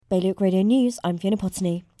Bailiwick Radio News, I'm Fiona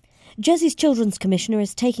Potney. Jersey's Children's Commissioner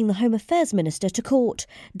is taking the Home Affairs Minister to court.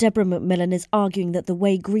 Deborah Macmillan is arguing that the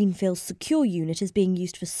way Greenfield's secure unit is being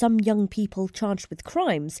used for some young people charged with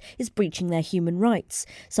crimes is breaching their human rights,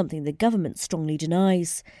 something the government strongly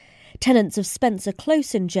denies. Tenants of Spencer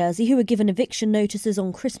Close in Jersey, who were given eviction notices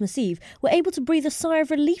on Christmas Eve, were able to breathe a sigh of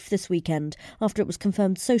relief this weekend after it was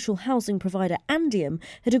confirmed social housing provider Andium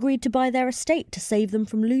had agreed to buy their estate to save them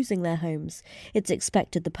from losing their homes. It's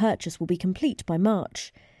expected the purchase will be complete by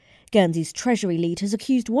March. Guernsey's Treasury lead has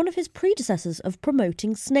accused one of his predecessors of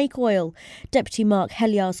promoting snake oil. Deputy Mark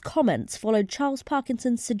Helyar's comments followed Charles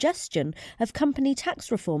Parkinson's suggestion of company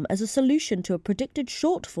tax reform as a solution to a predicted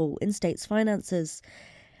shortfall in states' finances.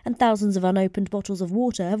 And thousands of unopened bottles of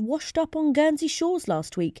water have washed up on Guernsey shores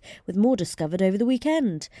last week, with more discovered over the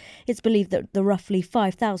weekend. It's believed that the roughly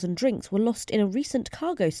 5,000 drinks were lost in a recent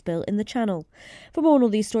cargo spill in the Channel. For more on all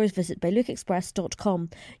these stories, visit bailiwickexpress.com.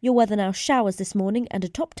 Your weather now: showers this morning and a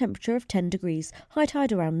top temperature of 10 degrees. High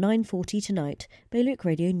tide around 9:40 tonight. Bailiwick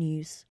Radio News.